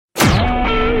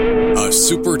a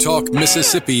Super Talk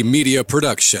Mississippi media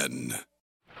production.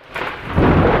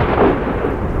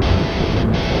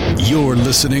 You're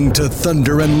listening to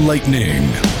Thunder and Lightning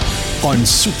on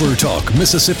Super Talk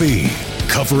Mississippi,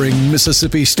 covering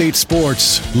Mississippi State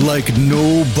sports like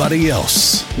nobody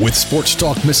else. With Sports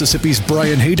Talk Mississippi's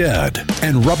Brian Haydad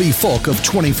and Robbie Falk of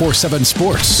 24/7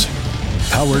 Sports.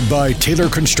 Powered by Taylor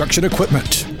Construction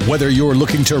Equipment. Whether you're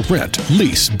looking to rent,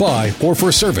 lease, buy, or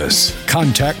for service,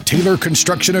 contact Taylor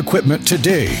Construction Equipment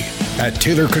today at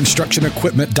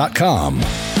TaylorConstructionEquipment.com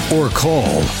or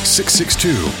call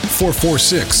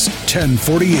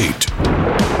 662-446-1048.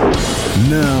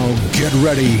 Now get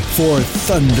ready for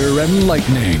Thunder and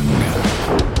Lightning.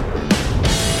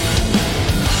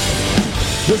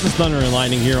 This is Thunder and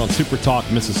Lightning here on Super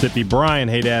Talk Mississippi. Brian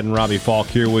Haydad and Robbie Falk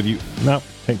here with you. No,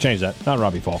 can't change that. Not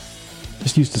Robbie Falk.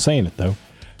 Just used to saying it, though.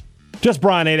 Just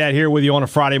Brian Haydad here with you on a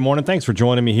Friday morning. Thanks for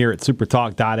joining me here at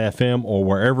supertalk.fm or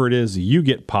wherever it is you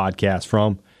get podcasts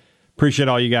from. Appreciate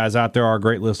all you guys out there, our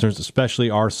great listeners, especially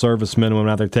our servicemen and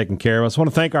women out there taking care of us. I want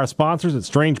to thank our sponsors at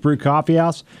Strange Brew Coffee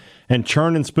House and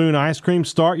Churn and Spoon Ice Cream.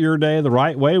 Start your day the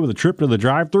right way with a trip to the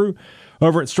drive-thru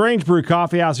over at Strange Brew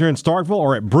Coffee House here in Starkville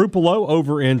or at Brupolo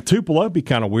over in Tupelo. It'd be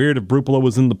kind of weird if Brupolo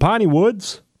was in the Piney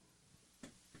Woods.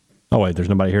 Oh, wait, there's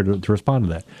nobody here to respond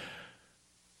to that.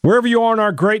 Wherever you are in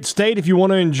our great state, if you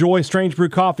want to enjoy Strange Brew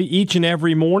Coffee each and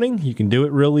every morning, you can do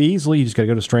it really easily. You just got to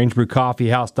go to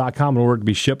strangebrewcoffeehouse.com in order to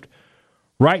be shipped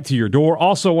right to your door.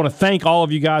 Also, I want to thank all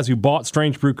of you guys who bought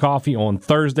Strange Brew Coffee on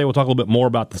Thursday. We'll talk a little bit more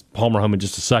about the Palmer Home in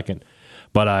just a second.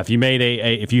 But if you made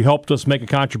if you helped us make a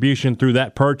contribution through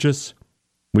that purchase,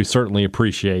 we certainly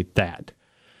appreciate that.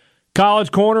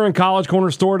 College Corner and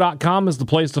collegecornerstore.com is the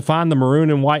place to find the maroon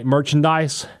and white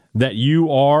merchandise that you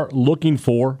are looking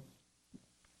for.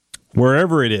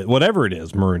 Wherever it is, whatever it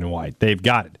is, maroon and white, they've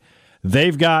got it.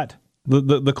 They've got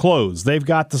the clothes. They've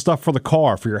got the stuff for the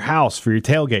car, for your house, for your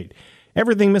tailgate.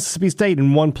 Everything Mississippi State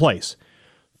in one place.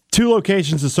 2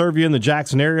 locations to serve you in the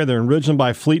Jackson area. They're originally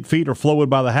by Fleet Feet or Flowwood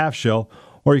by the Half Shell,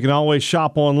 or you can always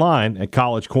shop online at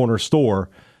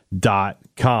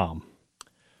collegecornerstore.com.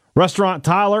 Restaurant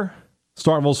Tyler,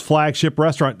 Starkville's flagship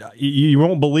restaurant. You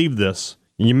won't believe this.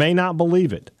 You may not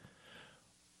believe it.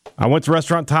 I went to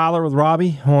Restaurant Tyler with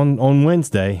Robbie on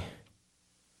Wednesday,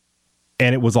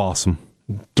 and it was awesome.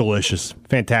 Delicious.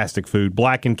 Fantastic food.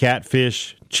 Blackened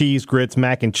catfish, cheese grits,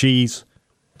 mac and cheese.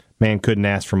 Man, couldn't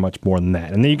ask for much more than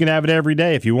that. And then you can have it every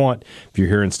day if you want. If you're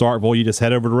here in Starkville, you just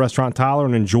head over to Restaurant Tyler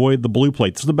and enjoy the Blue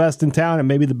Plate. It's the best in town and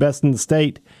maybe the best in the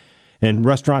state. And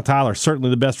Restaurant Tyler, certainly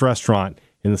the best restaurant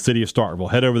in the city of Starkville.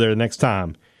 Head over there the next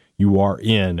time you are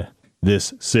in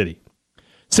this city.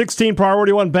 16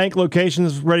 Priority One Bank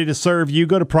locations ready to serve you.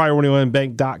 Go to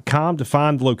PriorityOneBank.com to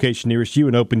find the location nearest you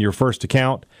and open your first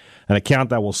account, an account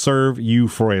that will serve you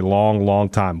for a long, long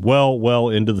time, well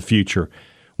into the future.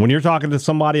 When you're talking to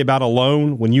somebody about a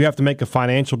loan, when you have to make a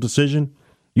financial decision,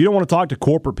 you don't want to talk to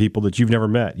corporate people that you've never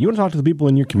met. You want to talk to the people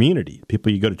in your community,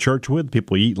 people you go to church with,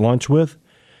 people you eat lunch with.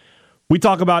 We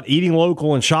talk about eating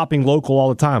local and shopping local all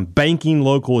the time. Banking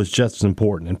local is just as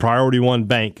important, and Priority One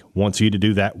Bank wants you to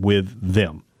do that with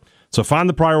them. So find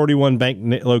the Priority One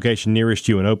Bank location nearest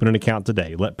you and open an account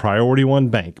today. Let Priority One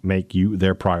Bank make you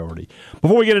their priority.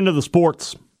 Before we get into the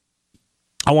sports,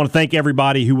 I want to thank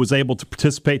everybody who was able to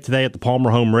participate today at the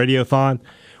Palmer Home Radiothon.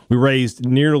 We raised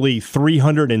nearly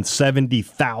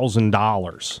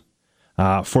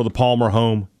 $370,000 for the Palmer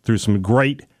Home through some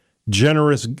great,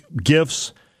 generous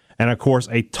gifts. And, of course,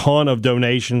 a ton of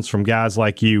donations from guys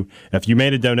like you. If you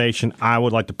made a donation, I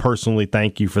would like to personally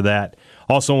thank you for that.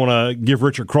 Also want to give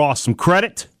Richard Cross some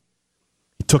credit.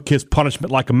 He took his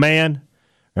punishment like a man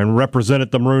and represented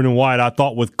the maroon and white, I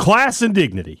thought, with class and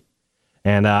dignity.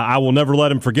 And I will never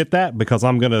let him forget that because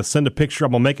I'm going to send a picture.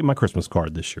 I'm going to make it my Christmas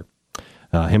card this year.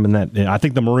 Him and that. I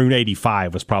think the Maroon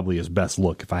 85 was probably his best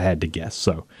look, if I had to guess.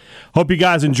 So hope you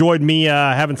guys enjoyed me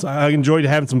I enjoyed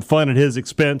having some fun at his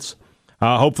expense.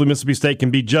 Hopefully Mississippi State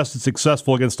can be just as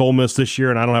successful against Ole Miss this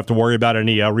year, and I don't have to worry about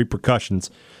any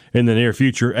repercussions in the near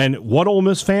future. And what Ole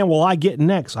Miss fan will I get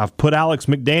next? I've put Alex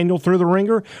McDaniel through the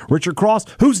ringer. Richard Cross.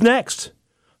 Who's next?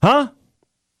 Huh?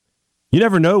 You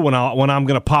never know when I'm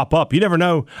going to pop up. You never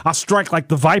know. I'll strike like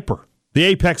the Viper, the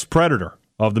apex predator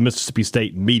of the Mississippi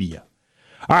State media.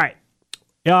 All right.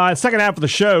 Second half of the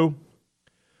show,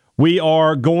 we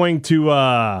are going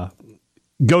to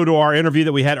go to our interview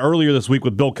that we had earlier this week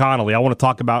with Bill Connolly. I want to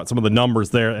talk about some of the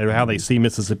numbers there and how they see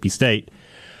Mississippi State.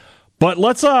 But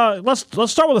let's start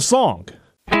with a song.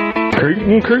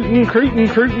 Creighton, Creighton, Creighton,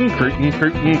 Creighton, Creighton,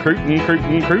 Creighton, Creighton,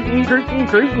 Creighton, Creighton, Creighton,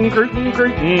 Creighton,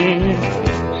 Creighton.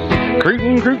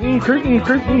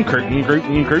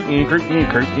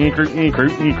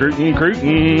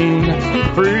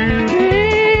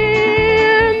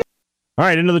 All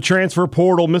right, into the transfer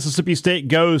portal. Mississippi State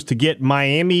goes to get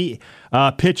Miami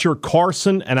pitcher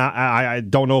Carson, and I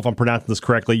don't know if I'm pronouncing this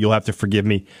correctly. You'll have to forgive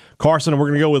me. Carson, and we're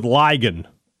going to go with Ligon.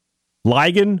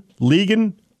 Ligon?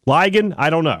 I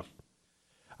don't know.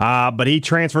 But he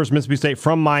transfers to Mississippi State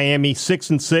from Miami,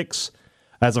 6-6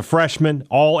 as a freshman,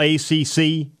 all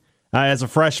ACC as a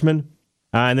freshman.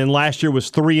 And then last year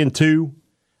was 3-2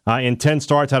 in 10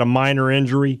 starts, had a minor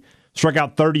injury, struck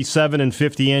out 37 in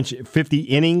 50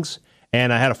 innings,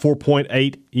 and I had a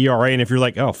 4.8 ERA. And if you're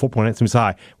like, oh, 4.8 seems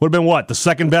high, would have been what? The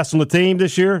second best on the team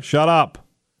this year? Shut up.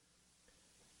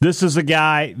 This is a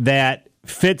guy that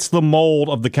fits the mold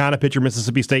of the kind of pitcher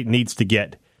Mississippi State needs to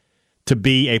get to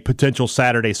be a potential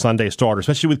Saturday, Sunday starter,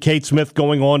 especially with Cade Smith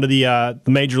going on to the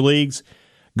major leagues,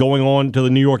 going on to the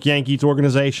New York Yankees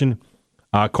organization.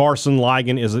 Carson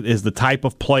Ligon is the type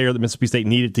of player that Mississippi State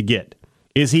needed to get.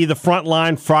 Is he the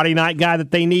frontline Friday night guy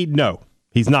that they need? No,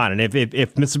 he's not. And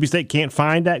if Mississippi State can't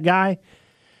find that guy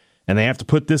and they have to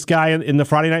put this guy in the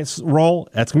Friday night role,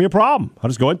 that's going to be a problem. I'll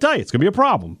just go ahead and tell you, it's going to be a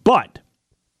problem. But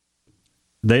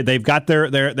they've got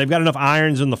enough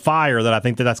irons in the fire that I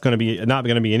think that's going to be not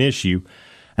going to be an issue.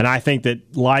 And I think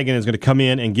that Ligon is going to come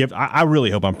in and give. I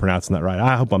really hope I'm pronouncing that right.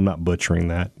 I hope I'm not butchering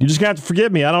that. You're just going to have to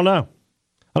forgive me. I don't know.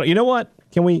 You know what?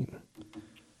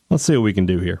 Let's see what we can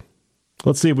do here.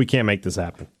 Let's see if we can't make this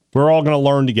happen. We're all going to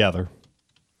learn together.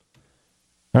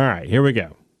 All right, here we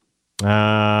go.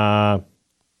 Well,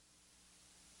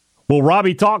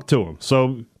 Robbie talked to him,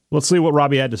 so let's see what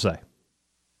Robbie had to say.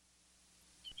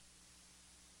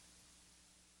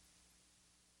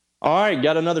 All right,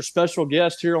 got another special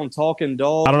guest here on Talking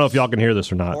Dogs. I don't know if y'all can hear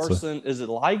this or not. Carson, is it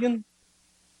Ligon?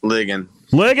 Ligon.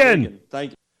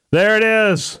 Thank you. There it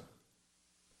is.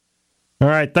 All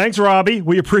right, thanks, Robbie.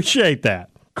 We appreciate that.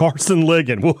 Carson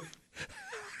Ligon.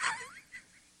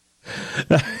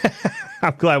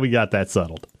 I'm glad we got that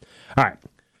settled. All right,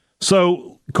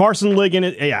 so Carson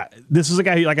Ligon, this is a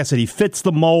guy who, like I said, he fits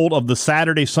the mold of the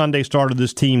Saturday, Sunday starter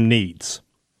this team needs.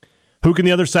 Who can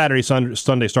the other Saturday,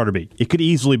 Sunday starter be? It could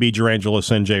easily be Jurangelo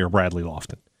St-J or Bradley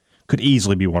Lofton. Could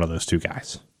easily be one of those two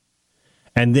guys.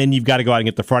 And then you've got to go out and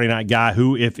get the Friday night guy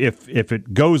who, if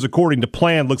it goes according to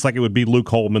plan, looks like it would be Luke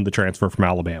Holman, the transfer from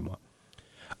Alabama.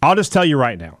 I'll just tell you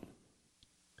right now.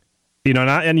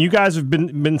 And you guys have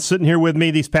been sitting here with me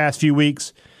these past few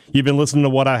weeks. You've been listening to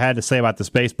what I had to say about this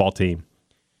baseball team.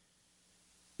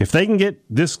 If they can get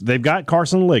this, they've got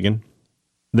Carson Ligon.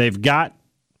 They've got,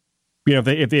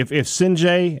 if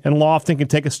St-J and Lofton can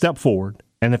take a step forward,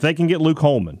 and if they can get Luke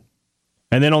Holman,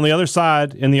 and then on the other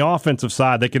side, in the offensive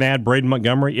side, they can add Braden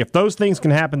Montgomery. If those things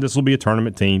can happen, this will be a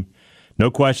tournament team. No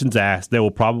questions asked. They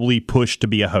will probably push to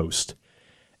be a host.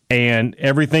 And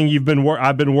everything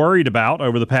I've been worried about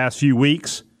over the past few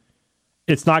weeks,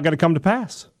 it's not going to come to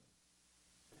pass.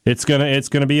 It's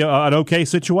gonna be an okay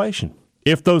situation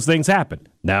if those things happen.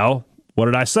 Now, what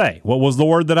did I say? What was the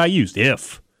word that I used?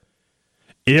 If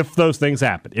those things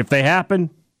happen. If they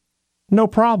happen, no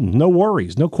problem, no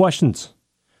worries, no questions.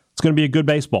 It's going to be a good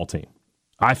baseball team.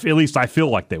 At least I feel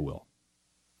like they will.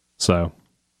 So,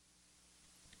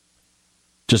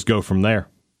 just go from there.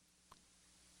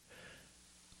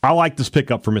 I like this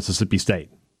pickup for Mississippi State.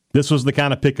 This was the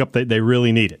kind of pickup that they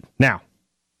really needed. Now,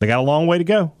 they got a long way to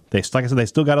go. Like I said, they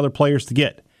still got other players to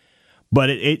get.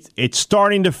 But it's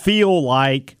starting to feel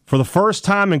like, for the first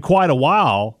time in quite a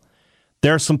while,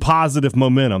 there's some positive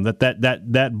momentum.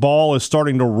 That ball is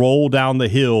starting to roll down the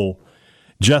hill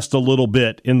just a little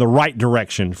bit in the right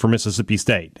direction for Mississippi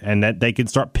State, and that they can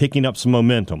start picking up some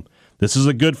momentum. This is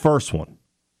a good first one.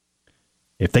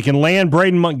 If they can land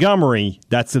Braden Montgomery,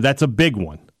 that's a big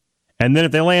one. And then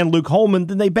if they land Luke Holman,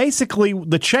 then they basically,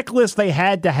 the checklist they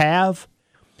had to have,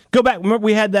 go back. Remember,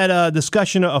 we had that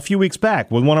discussion a few weeks back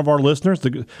with one of our listeners,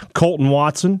 Colton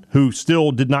Watson, who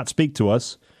still did not speak to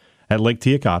us at Lake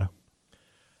Tiacata.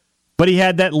 But he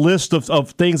had that list of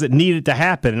things that needed to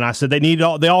happen, and I said they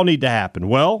all need to happen.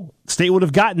 Well, State would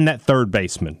have gotten that third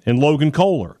baseman in Logan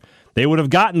Kohler. They would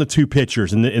have gotten the two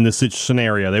pitchers in this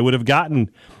scenario. They would have gotten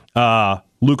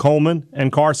Luke Holman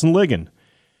and Carson Ligon.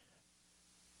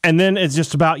 And then it's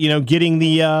just about getting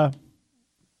the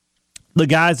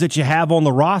guys that you have on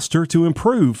the roster to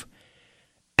improve,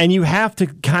 and you have to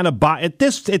kind of buy at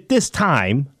this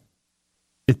time,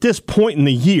 at this point in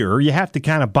the year, you have to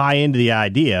kind of buy into the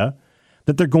idea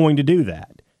that they're going to do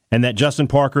that, and that Justin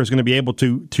Parker is going to be able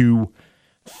to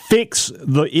fix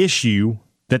the issue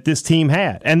that this team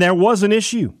had. And there was an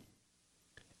issue,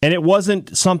 and it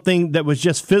wasn't something that was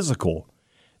just physical.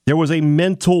 There was a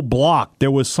mental block.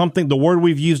 There was something, the word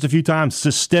we've used a few times,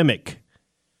 systemic,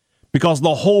 because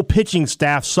the whole pitching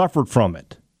staff suffered from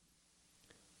it.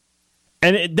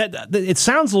 And it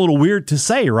sounds a little weird to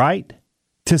say, right?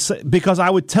 Because I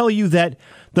would tell you that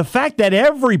the fact that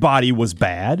everybody was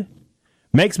bad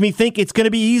makes me think it's going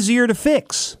to be easier to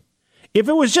fix. If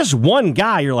it was just one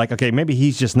guy, you're like, okay, maybe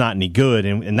he's just not any good,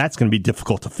 and that's going to be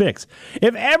difficult to fix.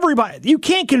 If everybody, you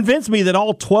can't convince me that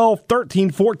all 12,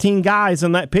 13, 14 guys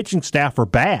in that pitching staff are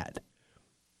bad.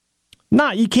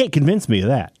 You can't convince me of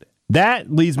that. That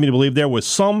leads me to believe there was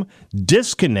some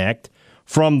disconnect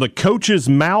from the coach's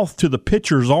mouth to the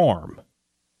pitcher's arm.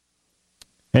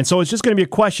 And so it's just going to be a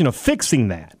question of fixing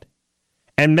that.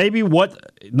 And maybe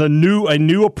a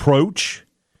new approach,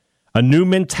 a new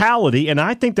mentality, and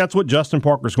I think that's what Justin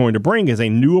Parker is going to bring, is a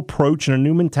new approach and a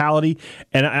new mentality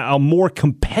and a more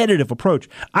competitive approach.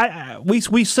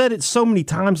 We said it so many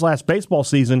times last baseball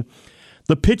season,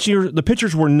 the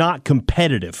pitchers were not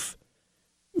competitive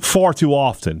far too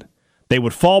often. They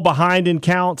would fall behind in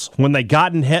counts. When they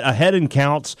got ahead in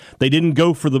counts, they didn't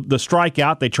go for the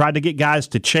strikeout. They tried to get guys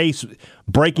to chase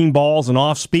breaking balls and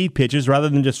off-speed pitches rather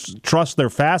than just trust their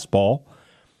fastball.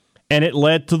 And it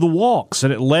led to the walks.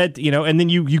 And it led, and then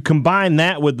you combine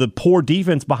that with the poor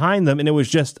defense behind them, and it was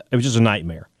just a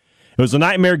nightmare. It was a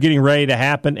nightmare getting ready to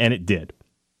happen, and it did.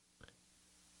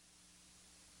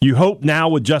 You hope now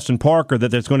with Justin Parker that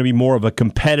there's going to be more of a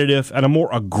competitive and a more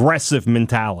aggressive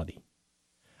mentality.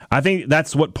 I think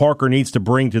that's what Parker needs to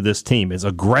bring to this team is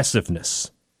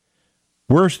aggressiveness.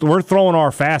 We're throwing our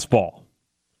fastball.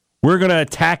 We're going to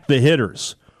attack the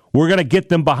hitters. We're going to get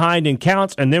them behind in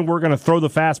counts, and then we're going to throw the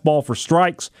fastball for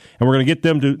strikes, and we're going to get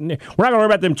them to – we're not going to worry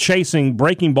about them chasing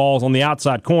breaking balls on the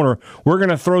outside corner. We're going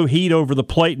to throw heat over the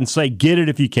plate and say, get it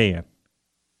if you can.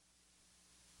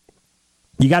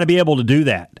 You got to be able to do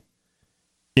that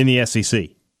in the SEC.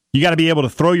 You got to be able to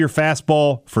throw your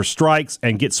fastball for strikes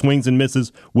and get swings and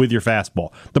misses with your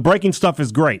fastball. The breaking stuff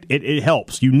is great. It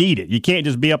helps. You need it. You can't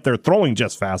just be up there throwing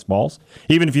just fastballs,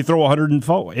 even if you throw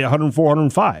 104,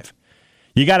 105.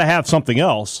 You got to have something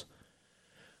else.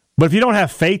 But if you don't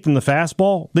have faith in the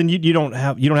fastball, then you don't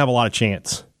have a lot of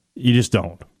chance. You just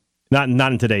don't. Not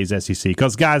in today's SEC,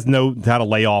 because guys know how to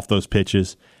lay off those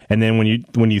pitches. And then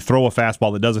when you throw a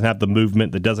fastball that doesn't have the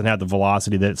movement, that doesn't have the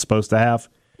velocity that it's supposed to have,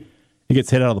 it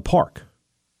gets hit out of the park.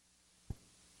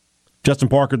 Justin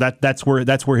Parker, that's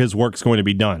where his work's going to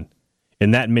be done,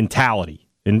 in that mentality,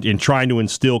 in trying to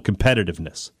instill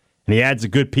competitiveness. And he adds a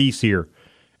good piece here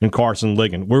in Carson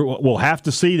Ligon. We'll have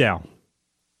to see now.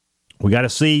 We got to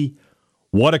see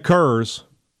what occurs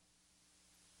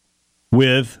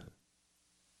with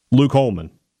Luke Holman.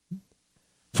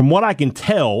 From what I can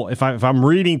tell, if I'm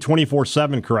reading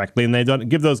 24/7 correctly, and they don't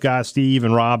give those guys, Steve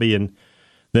and Robbie and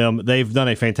them, they've done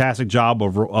a fantastic job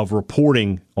of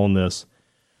reporting on this.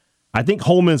 I think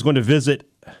Holman is going to visit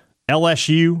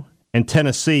LSU and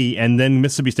Tennessee, and then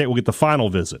Mississippi State will get the final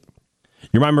visit.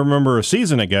 You might remember a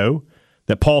season ago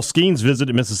that Paul Skeens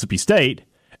visited Mississippi State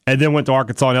and then went to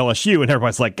Arkansas and LSU, and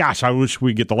everybody's like, gosh, I wish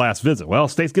we'd get the last visit. Well,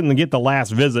 State's going to get the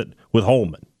last visit with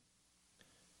Holman.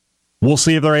 We'll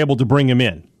see if they're able to bring him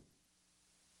in.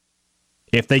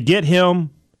 If they get him,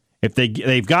 if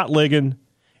they've got Ligon,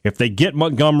 if they get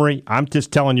Montgomery, I'm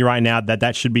just telling you right now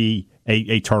that should be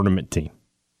a tournament team.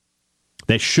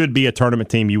 That should be a tournament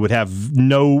team. You would have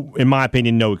in my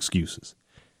opinion, no excuses.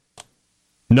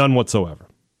 None whatsoever.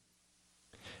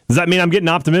 Does that mean I'm getting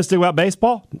optimistic about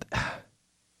baseball?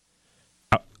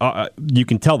 You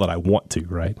can tell that I want to,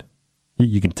 right?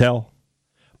 You can tell.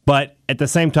 But at the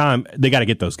same time, they got to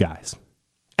get those guys.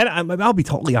 And I'll be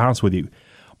totally honest with you.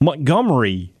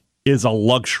 Montgomery is a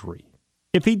luxury.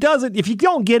 If you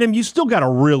don't get him, you still got a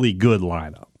really good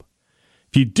lineup.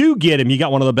 If you do get him, you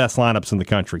got one of the best lineups in the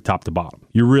country, top to bottom.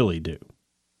 You really do.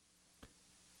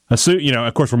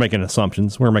 Of course, we're making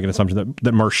assumptions. We're making assumptions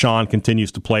that Mershon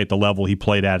continues to play at the level he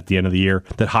played at the end of the year,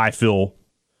 that Highfill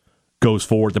goes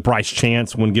forward, that Bryce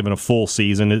Chance, when given a full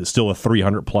season, is still a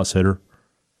 300-plus hitter,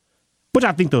 which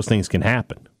I think those things can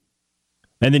happen.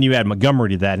 And then you add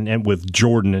Montgomery to that, and with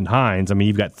Jordan and Hines, I mean,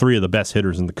 you've got three of the best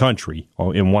hitters in the country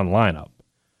in one lineup.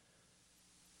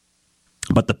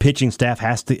 But the pitching staff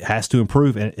has to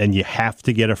improve, and you have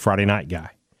to get a Friday night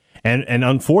guy. And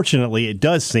unfortunately, it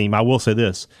does seem, I will say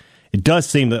this, it does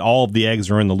seem that all of the eggs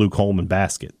are in the Luke Holman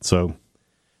basket. So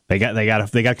they got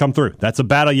to come through. That's a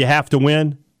battle you have to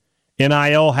win.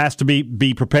 NIL has to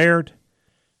be prepared.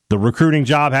 The recruiting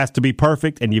job has to be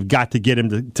perfect, and you've got to get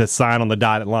him to sign on the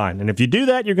dotted line. And if you do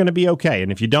that, you're going to be okay.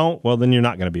 And if you don't, well, then you're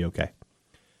not going to be okay.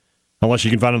 Unless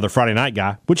you can find another Friday night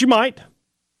guy, which you might.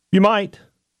 You might.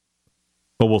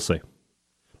 But we'll see.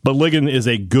 But Ligon is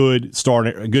a good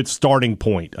starting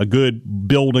point, a good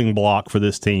building block for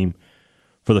this team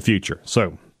for the future.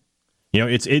 So,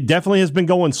 it definitely has been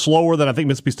going slower than I think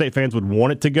Mississippi State fans would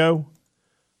want it to go,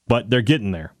 but they're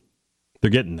getting there.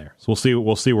 So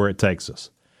we'll see where it takes us.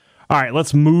 All right,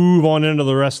 let's move on into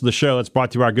the rest of the show. That's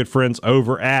brought to you by our good friends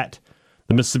over at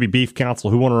the Mississippi Beef Council,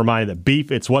 who want to remind you that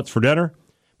beef, it's what's for dinner.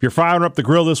 If you're firing up the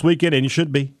grill this weekend, and you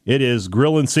should be, it is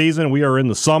grilling season. We are in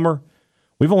the summer.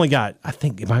 We've only got, I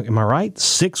think, am I right?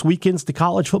 6 weekends to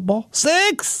college football?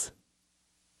 6!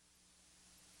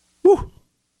 Woo!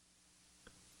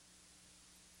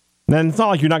 And it's not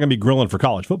like you're not going to be grilling for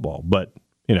college football, but,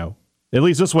 at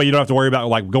least this way you don't have to worry about,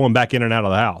 like, going back in and out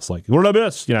of the house. Like, what did I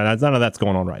miss? None of that's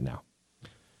going on right now.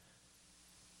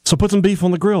 So put some beef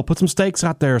on the grill. Put some steaks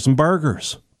out there, some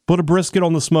burgers. Put a brisket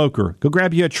on the smoker. Go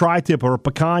grab you a tri-tip or a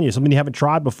picanha, something you haven't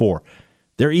tried before.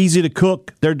 They're easy to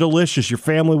cook. They're delicious. Your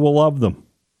family will love them.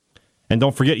 And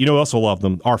don't forget, who else will love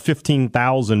them? Our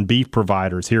 15,000 beef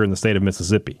providers here in the state of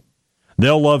Mississippi.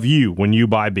 They'll love you when you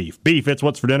buy beef. Beef, it's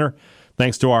what's for dinner,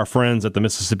 thanks to our friends at the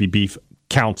Mississippi Beef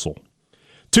Council.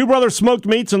 Two Brothers Smoked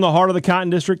Meats in the heart of the Cotton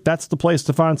District. That's the place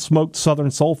to find smoked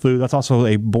Southern soul food. That's also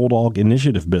a Bulldog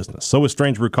Initiative business. So is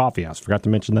Strange Brew Coffee House. Forgot to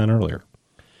mention that earlier.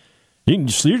 You're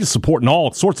just supporting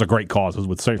all sorts of great causes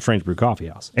with Strange Brew Coffee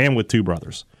House and with Two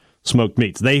Brothers Smoked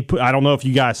Meats. I don't know if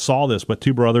you guys saw this, but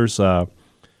Two Brothers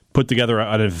put together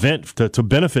an event to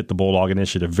benefit the Bulldog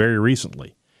Initiative very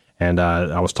recently. And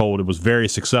I was told it was very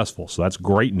successful. So that's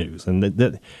great news. And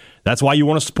that's why you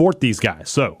want to support these guys.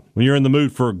 So when you're in the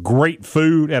mood for great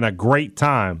food and a great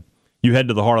time, you head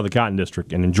to the heart of the Cotton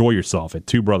District and enjoy yourself at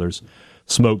Two Brothers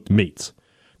Smoked Meats.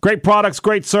 Great products,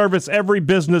 great service. Every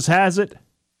business has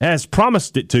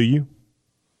promised it to you.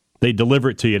 They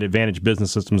deliver it to you at Advantage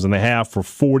Business Systems, and they have for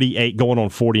 48, going on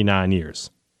 49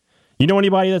 years. You know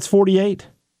anybody that's 48?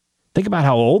 Think about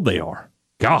how old they are.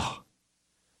 God.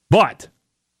 But,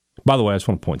 by the way, I just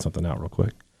want to point something out real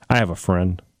quick. I have a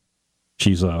friend.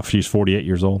 She's 48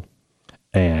 years old,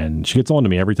 and she gets on to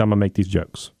me every time I make these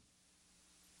jokes.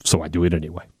 So I do it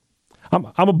anyway. I'm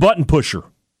a button pusher.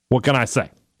 What can I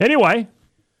say? Anyway,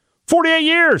 48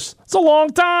 years. It's a long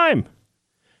time.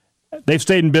 They've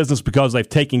stayed in business because they've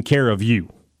taken care of you.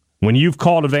 When you've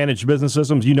called Advantage Business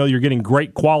Systems, you know you're getting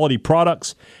great quality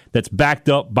products that's backed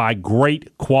up by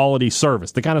great quality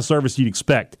service, the kind of service you'd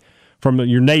expect from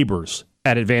your neighbors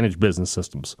at Advantage Business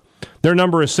Systems. Their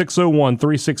number is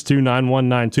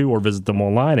 601-362-9192 or visit them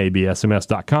online,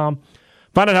 absms.com.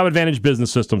 Find out how Advantage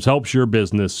Business Systems helps your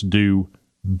business do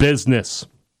business.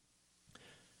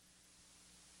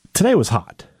 Today was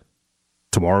hot.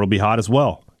 Tomorrow will be hot as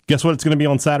well. Guess what it's going to be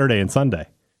on Saturday and Sunday?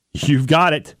 You've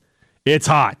got it. It's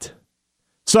hot.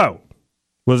 So,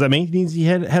 what does that mean? It means you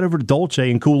head over to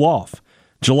Dolce and cool off.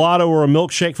 Gelato or a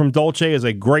milkshake from Dolce is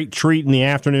a great treat in the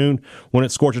afternoon when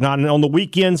it's scorching hot. And on the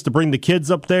weekends, to bring the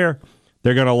kids up there,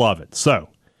 they're going to love it. So,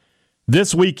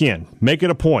 this weekend, make it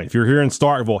a point. If you're here in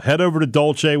Starkville, head over to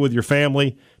Dolce with your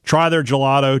family. Try their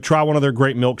gelato. Try one of their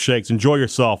great milkshakes. Enjoy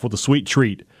yourself with a sweet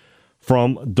treat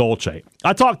from Dolce.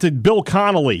 I talked to Bill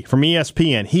Connolly from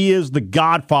ESPN. He is the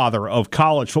godfather of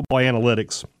college football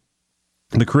analytics,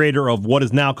 the creator of what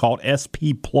is now called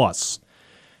SP+.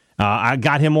 I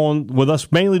got him on with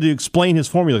us mainly to explain his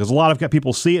formula, because a lot of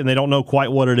people see it and they don't know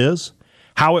quite what it is,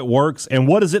 how it works, and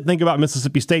what does it think about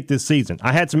Mississippi State this season.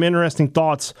 I had some interesting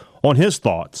thoughts on his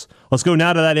thoughts. Let's go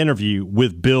now to that interview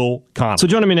with Bill Connolly. So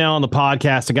joining me now on the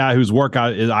podcast, a guy whose work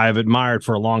I have admired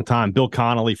for a long time, Bill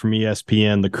Connolly from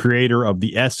ESPN, the creator of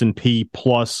the S&P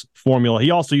Plus formula.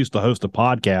 He also used to host a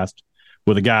podcast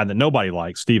with a guy that nobody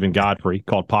likes, Stephen Godfrey,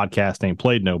 called Podcast Ain't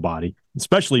Played Nobody.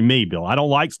 Especially me, Bill. I don't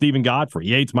like Stephen Godfrey.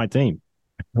 He hates my team.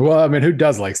 Well, I mean, who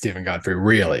does like Stephen Godfrey,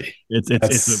 really? It's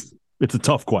a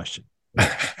tough question.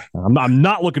 I'm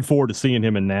not looking forward to seeing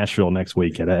him in Nashville next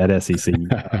week at SEC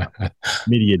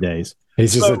Media Days.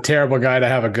 He's just a terrible guy to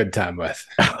have a good time with.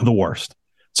 The worst.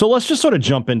 So let's just sort of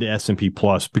jump into S&P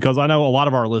Plus, because I know a lot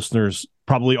of our listeners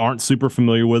probably aren't super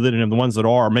familiar with it, and the ones that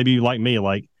are, maybe like me,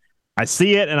 like I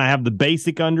see it and I have the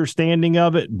basic understanding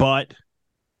of it, but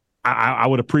I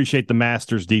would appreciate the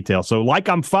master's detail. So like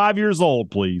I'm 5 years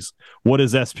old, please. What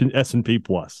is S&P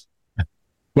Plus?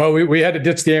 Well, we had to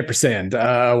ditch the ampersand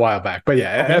a while back. But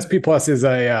yeah, SP Plus is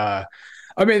the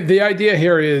idea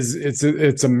here is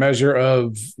it's a measure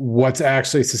of what's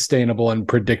actually sustainable and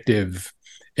predictive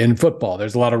in football.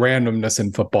 There's a lot of randomness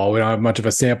in football. We don't have much of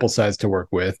a sample size to work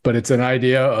with, but it's an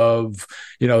idea of,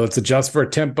 let's adjust for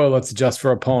tempo, let's adjust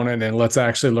for opponent, and let's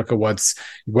actually look at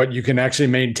what you can actually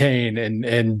maintain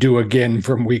and do again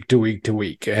from week to week to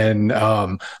week. And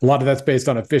a lot of that's based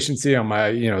on efficiency, on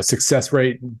my, success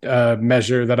rate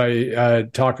measure that I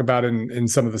talk about in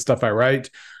some of the stuff I write.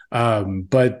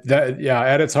 But that,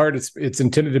 at its heart, it's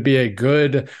intended to be a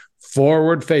good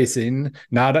forward facing,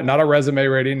 not a resume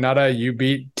rating, not a you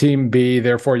beat team B,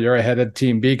 therefore you're ahead of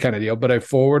team B kind of deal, but a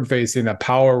forward facing, a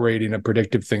power rating, a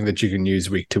predictive thing that you can use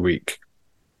week to week.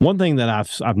 One thing that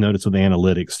I've noticed with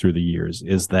analytics through the years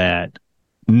is that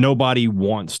nobody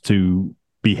wants to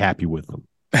be happy with them.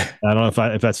 I don't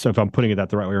know if I'm putting it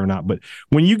the right way or not, but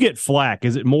when you get flack,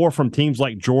 is it more from teams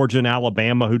like Georgia and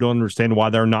Alabama who don't understand why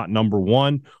they're not number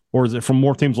one, or is it from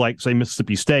more teams like, say,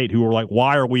 Mississippi State who are like,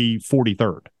 why are we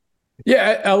 43rd?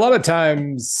 Yeah, a lot of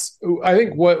times I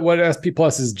think what SP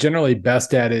Plus is generally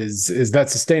best at is that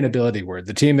sustainability word.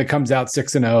 The team that comes out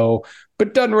 6-0,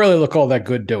 but doesn't really look all that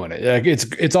good doing it. Like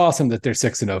it's awesome that they're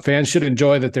 6-0. Fans should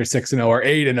enjoy that they're 6-0 or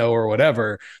 8-0 or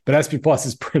whatever. But SP Plus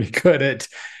is pretty good at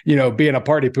being a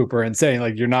party pooper and saying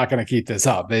like you're not going to keep this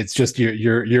up. It's just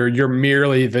you're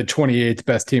merely the 28th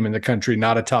best team in the country,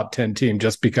 not a top 10 team,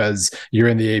 just because you're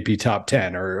in the AP top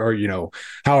 10 or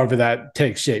however that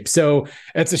takes shape. So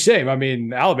it's a shame. I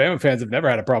mean, Alabama fans have never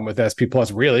had a problem with SP Plus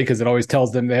really, because it always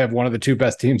tells them they have one of the two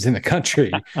best teams in the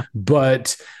country.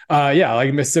 But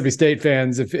like Mississippi State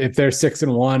fans, if they're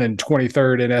 6-1 and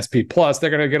 23rd in SP Plus, they're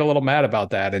going to get a little mad about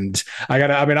that. And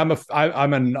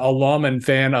I'm an alum and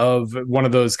fan of one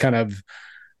of those kind of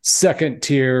second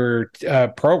tier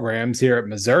programs here at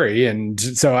Missouri. And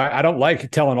so I don't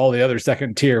like telling all the other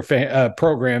second tier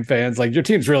program fans, like, your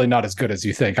team's really not as good as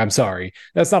you think. I'm sorry.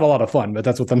 That's not a lot of fun, but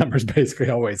that's what the numbers basically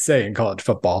always say in college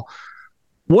football.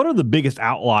 What are the biggest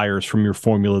outliers from your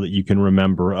formula that you can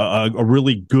remember? A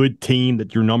really good team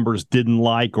that your numbers didn't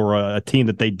like, or a team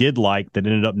that they did like that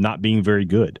ended up not being very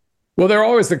good? Well, there are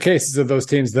always the cases of those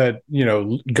teams that,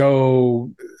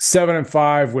 go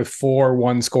 7-5 with 4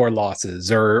 one-score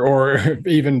losses, or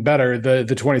even better, the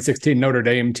 2016 Notre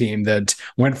Dame team that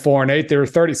went 4-8. They were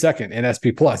 32nd in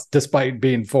SP Plus, despite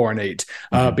being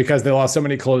 4-8, because they lost so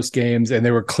many close games, and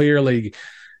they were clearly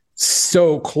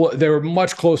they were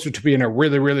much closer to being a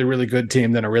really, really, really good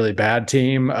team than a really bad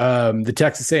team. The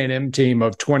Texas A&M team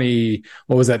of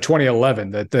 2011,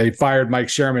 that they fired Mike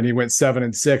Sherman. He went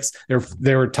 7-6.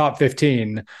 They were top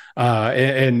 15.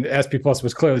 And SP Plus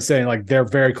was clearly saying like they're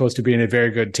very close to being a very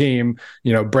good team.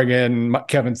 Bring in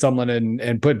Kevin Sumlin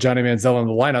and put Johnny Manziel in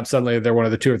the lineup. Suddenly they're one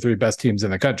of the 2 or 3 best teams in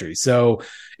the country. So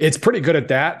it's pretty good at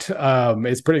that.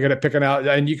 It's pretty good at picking out,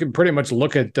 and you can pretty much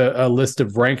look at a list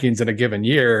of rankings in a given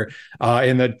year.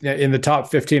 In the top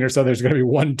 15 or so, there's going to be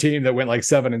one team that went like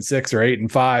 7-6 or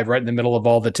 8-5, right in the middle of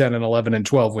all the 10 and 11 and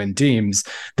 12 win teams.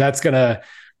 That's going to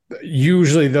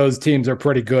usually, those teams are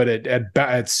pretty good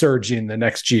at surging the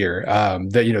next year.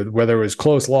 Whether it was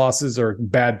close losses or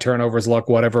bad turnovers, luck,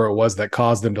 whatever it was that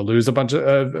caused them to lose a bunch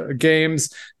of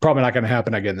games, probably not going to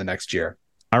happen again the next year.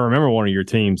 I remember one of your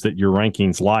teams that your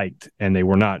rankings liked, and they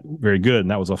were not very good,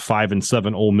 and that was a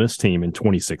 5-7 Ole Miss team in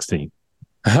 2016.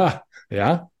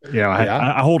 Yeah.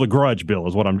 I hold a grudge, Bill,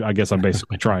 is what I guess I'm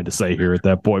basically trying to say here at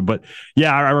that point. But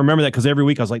yeah, I remember that because every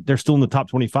week I was like, they're still in the top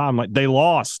 25. I'm like, they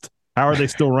lost. How are they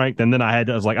still ranked? And then I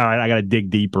was like, all right, I got to dig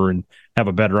deeper and have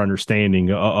a better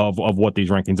understanding of what these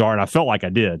rankings are. And I felt like I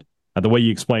did. The way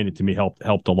you explained it to me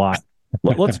helped a lot.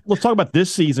 Let's talk about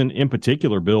this season in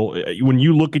particular, Bill. When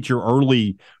you look at your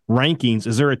early rankings,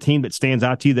 is there a team that stands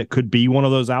out to you that could be one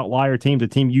of those outlier teams, a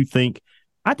team you think,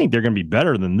 I think they're going to be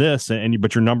better than this,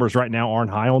 but your numbers right now aren't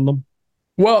high on them?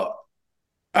 Well,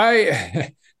 there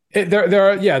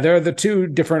are the 2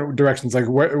 different directions. Like,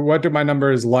 what do my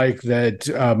numbers like that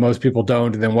most people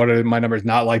don't, and then what are my numbers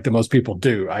not like that most people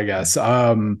do, I guess.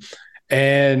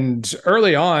 And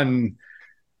early on,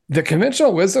 the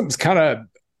conventional wisdom's kind of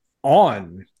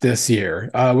on this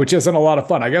year, which isn't a lot of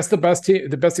fun. I guess the best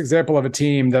example of a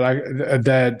team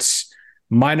that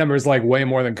my numbers like way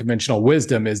more than conventional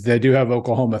wisdom is they do have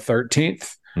Oklahoma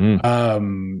 13th,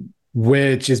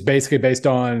 which is basically based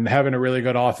on having a really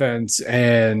good offense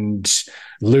and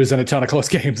losing a ton of close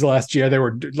games last year. They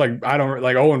were like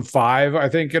 0-5, I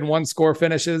think, in one score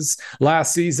finishes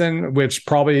last season, which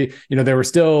probably, they were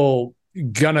still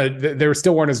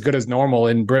weren't as good as normal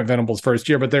in Brent Venables' first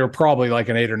year, but they were probably like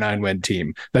an 8 or 9 win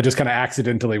team that just kind of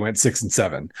accidentally went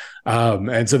 6-7.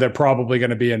 And so they're probably going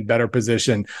to be in better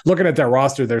position. Looking at their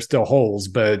roster, there's still holes,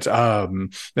 but I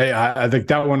think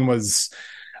that one was,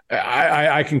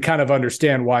 I can kind of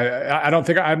understand why. I don't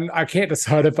think I can't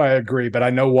decide if I agree, but I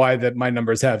know why that my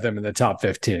numbers have them in the top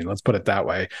 15. Let's put it that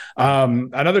way.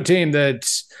 Another team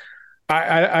that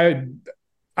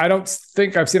I don't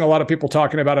think I've seen a lot of people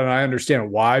talking about it, and I understand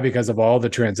why because of all the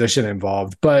transition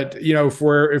involved. But if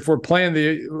we're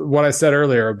playing what I said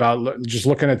earlier about just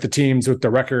looking at the teams with the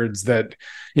records that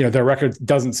their record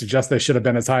doesn't suggest they should have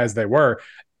been as high as they were.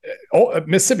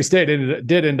 Mississippi State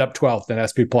did end up 12th in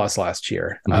SP Plus last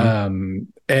year, and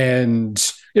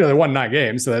they won 9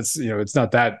 games, so that's it's not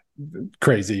that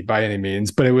crazy by any means,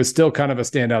 but it was still kind of a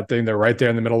standout thing. They're right there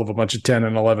in the middle of a bunch of 10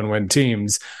 and 11 win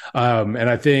teams, and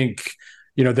I think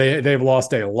they've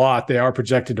lost a lot. They are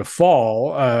projected to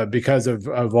fall because of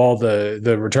all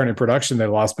the returning production they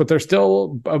lost, but they're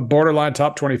still a borderline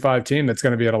top 25 team that's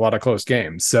going to be at a lot of close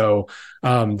games. So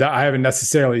that I haven't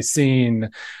necessarily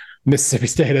seen Mississippi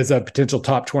State as a potential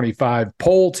top 25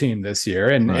 poll team this year.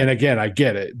 And again, I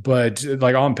get it, but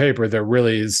like on paper, there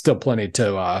really is still plenty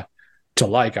to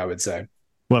like, I would say.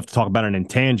 We'll have to talk about an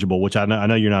intangible, which I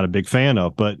know you're not a big fan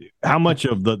of, but how much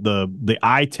of the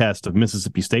eye test of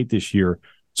Mississippi State this year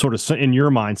sort of in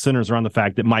your mind centers around the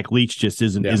fact that Mike Leach just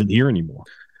isn't here anymore?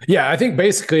 Yeah, I think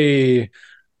basically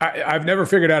I've never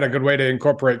figured out a good way to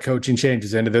incorporate coaching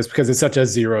changes into this because it's such a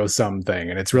zero-sum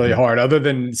thing, and it's really hard. Other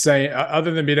than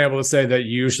being able to say that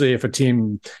usually if a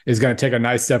team is going to take a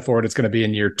nice step forward, it's going to be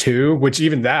in year 2. Which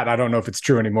even that I don't know if it's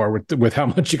true anymore with how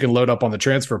much you can load up on the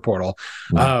transfer portal.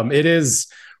 It is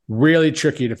really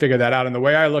tricky to figure that out, and the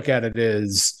way I look at it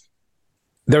is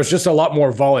there's just a lot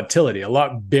more volatility, a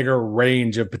lot bigger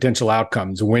range of potential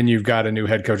outcomes when you've got a new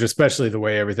head coach, especially the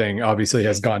way everything obviously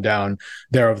has gone down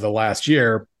there over the last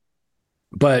year.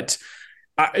 But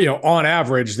on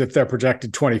average, if they're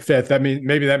projected 25th,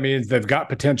 that means they've got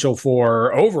potential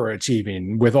for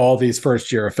overachieving with all these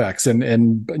first year effects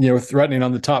and threatening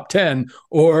on the top 10,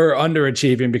 or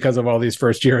underachieving because of all these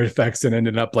first year effects and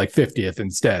ended up like 50th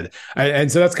instead.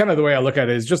 And so that's kind of the way I look at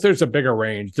it, is just there's a bigger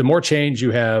range. The more change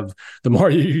you have, the more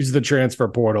you use the transfer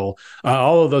portal.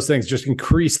 All of those things just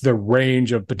increase the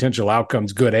range of potential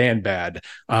outcomes, good and bad.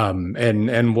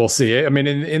 And we'll see. I mean,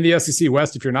 in the SEC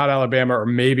West, if you're not Alabama or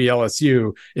maybe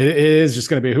LSU, it is just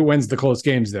going to be who wins the close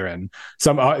games they're in.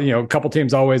 Some, a couple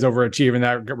teams always overachieve in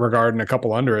that regard and a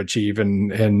couple underachieve.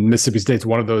 And Mississippi State's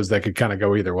one of those that could kind of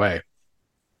go either way.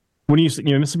 When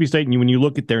Mississippi State, and when you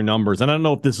look at their numbers, and I don't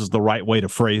know if this is the right way to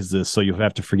phrase this, so you'll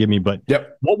have to forgive me, but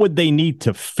What would they need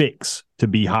to fix to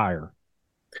be higher?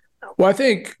 Well, I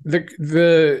think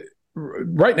the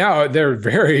right now they're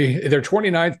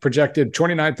 29th projected,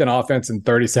 29th in offense and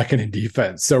 32nd in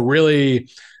defense. So really,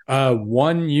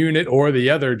 one unit or the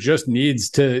other just needs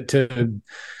to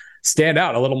stand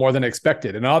out a little more than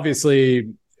expected. And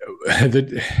obviously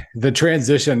the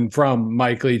transition from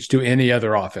Mike Leach to any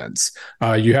other offense,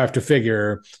 you have to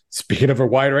figure, speaking of a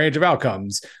wide range of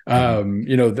outcomes,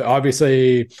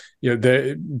 obviously,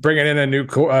 the bringing in a new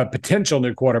potential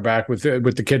new quarterback with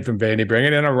the kid from Vandy,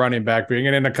 bringing in a running back,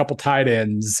 bringing in a couple tight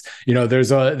ends,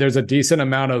 there's a decent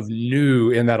amount of new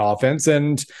in that offense,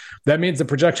 and that means the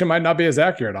projection might not be as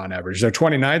accurate on average. They're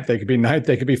 29th, they could be 9th,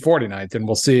 they could be 49th, and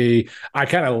we'll see. I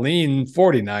kind of lean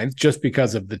 49th just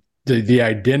because of the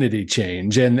identity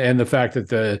change and the fact that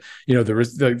the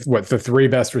 3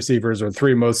 best receivers or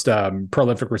 3 most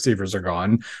prolific receivers are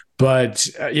gone. But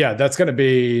that's going to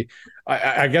be,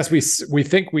 I guess we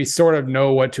think we sort of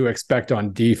know what to expect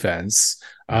on defense,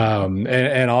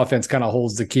 and offense kind of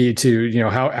holds the key to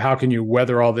how can you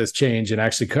weather all this change and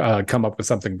actually come up with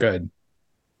something good.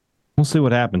 We'll see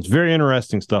what happens. Very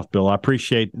interesting stuff, Bill. I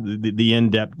appreciate the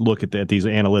in-depth look at these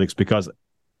analytics, because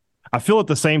I feel at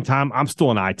the same time I'm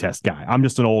still an eye test guy. I'm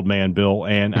just an old man, Bill,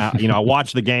 and I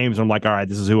watch the games and I'm like, all right,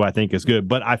 this is who I think is good.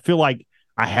 But I feel like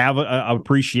I have an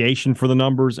appreciation for the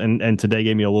numbers, and today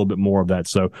gave me a little bit more of that.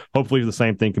 So hopefully the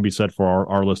same thing can be said for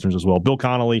our listeners as well. Bill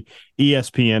Connolly,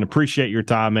 ESPN. Appreciate your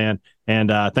time, man, and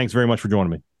thanks very much for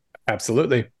joining me.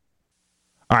 Absolutely.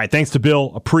 All right, thanks to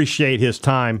Bill. Appreciate his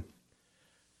time.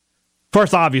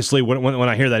 First, obviously, when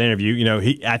I hear that interview,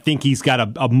 I think he's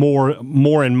got a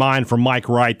more in mind for Mike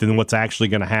Wright than what's actually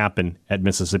going to happen at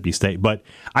Mississippi State. But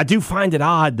I do find it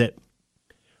odd that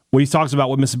when he talks about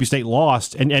what Mississippi State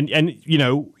lost, and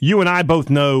you and I both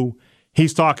know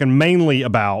he's talking mainly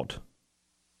about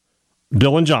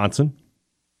Dylan Johnson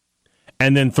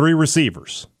and then 3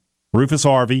 receivers, Rufus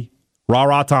Harvey,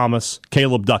 Ra Thomas,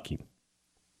 Caleb Ducking.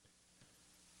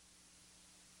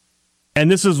 And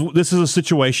this is a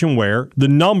situation where the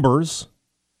numbers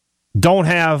don't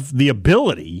have the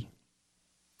ability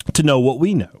to know what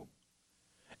we know.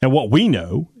 And what we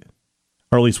know,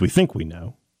 or at least we think we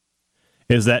know,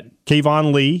 is that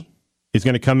Kayvon Lee is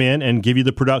going to come in and give you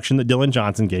the production that Dylan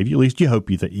Johnson gave you. At least you hope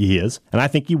he is, and I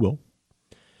think he will.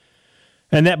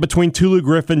 And that between Tulu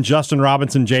Griffin, Justin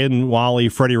Robinson, Jaden Wally,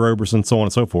 Freddie Roberson, so on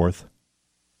and so forth,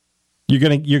 you're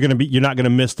not going to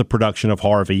miss the production of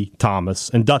Harvey, Thomas,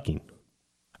 and Ducking.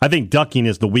 I think Ducking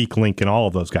is the weak link in all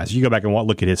of those guys. You go back and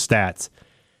look at his stats.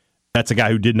 That's a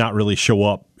guy who did not really show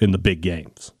up in the big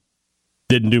games.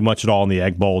 Didn't do much at all in the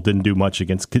Egg Bowl. Didn't do much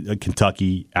against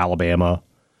Kentucky, Alabama.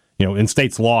 In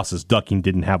State's losses, Ducking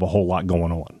didn't have a whole lot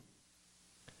going on.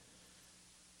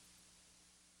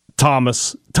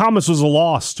 Thomas was a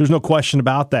loss. There's no question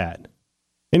about that.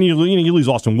 And you lose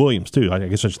Austin Williams, too. I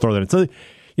guess I should throw that in.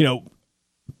 So,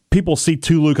 people see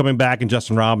Tulu coming back and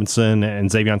Justin Robinson and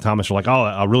Xavier Thomas are like, oh,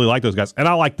 I really like those guys. And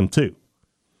I like them, too.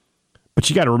 But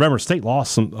you got to remember, State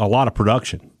lost a lot of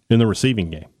production in the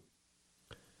receiving game.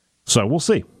 So we'll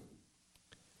see.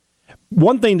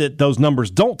 One thing that those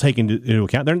numbers don't take into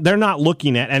account, they're not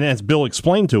looking at, and as Bill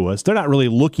explained to us, they're not really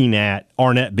looking at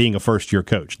Arnett being a first-year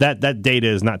coach. That data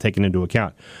is not taken into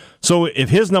account. So if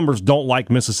his numbers don't like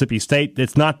Mississippi State,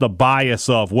 it's not the bias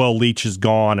of, well, Leach is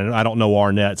gone, and I don't know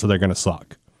Arnett, so they're going to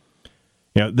suck.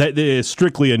 That is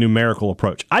strictly a numerical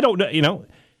approach. I don't know,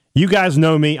 you guys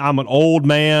know me. I'm an old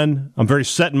man. I'm very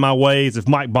set in my ways. If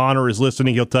Mike Bonner is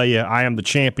listening, he'll tell you I am the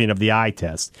champion of the eye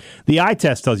test. The eye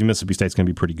test tells you Mississippi State's going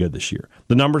to be pretty good this year.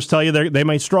 The numbers tell you they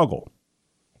may struggle.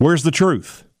 Where's the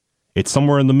truth? It's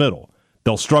somewhere in the middle.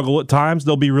 They'll struggle at times.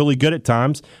 They'll be really good at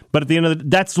times. But at the end of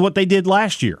that's what they did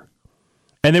last year.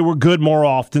 And they were good more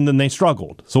often than they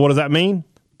struggled. So what does that mean?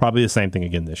 Probably the same thing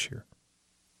again this year.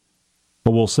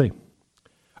 But we'll see.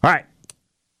 All right.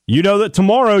 You know that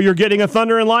tomorrow you're getting a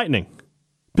Thunder and Lightning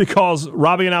because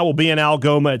Robbie and I will be in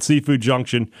Algoma at Seafood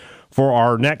Junction for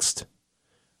our next,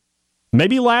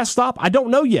 maybe last stop. I don't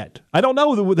know yet. I don't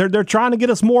know. They're trying to get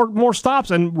us more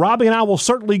stops, and Robbie and I will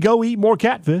certainly go eat more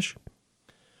catfish.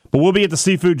 But we'll be at the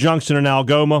Seafood Junction in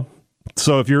Algoma.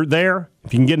 So if you're there,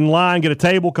 if you can get in line, get a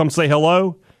table, come say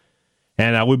hello,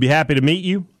 and we'd be happy to meet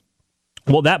you.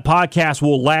 Well, that podcast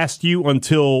will last you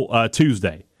until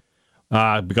Tuesday.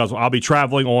 Because I'll be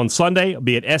traveling on Sunday. I'll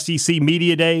be at SEC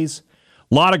Media Days.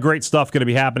 A lot of great stuff going to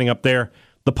be happening up there.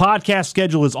 The podcast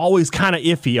schedule is always kind of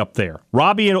iffy up there.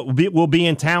 Robbie will be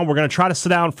in town. We're going to try to sit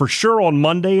down for sure on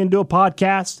Monday and do a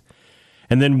podcast.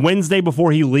 And then Wednesday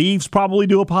before he leaves, probably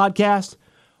do a podcast.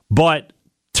 But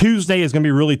Tuesday is going to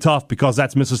be really tough because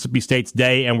that's Mississippi State's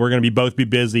day, and we're going to both be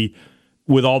busy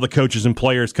with all the coaches and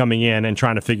players coming in and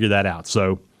trying to figure that out.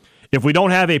 So if we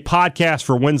don't have a podcast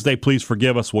for Wednesday, please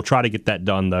forgive us. We'll try to get that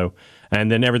done, though,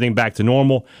 and then everything back to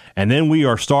normal. And then we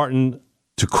are starting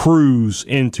to cruise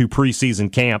into preseason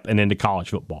camp and into college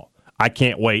football. I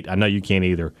can't wait. I know you can't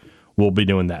either. We'll be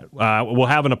doing that. We'll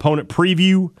have an opponent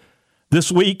preview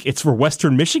this week. It's for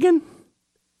Western Michigan?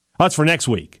 Oh, it's for next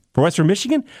week. For Western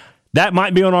Michigan? That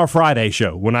might be on our Friday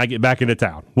show when I get back into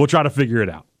town. We'll try to figure it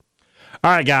out.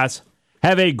 All right, guys.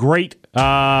 Have a great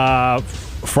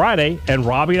Friday, and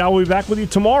Robbie and I will be back with you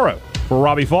tomorrow. For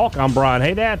Robbie Falk, I'm Brian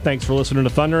Haydad. Thanks for listening to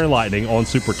Thunder and Lightning on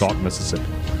Super Talk Mississippi.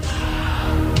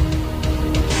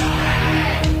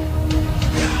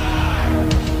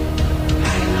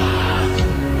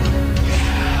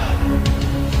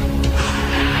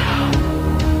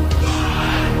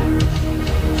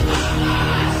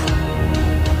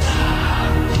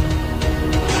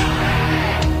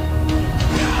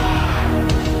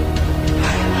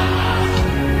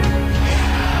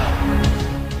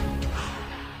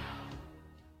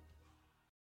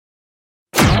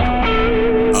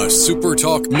 Super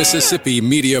Talk Mississippi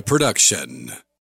Media Production.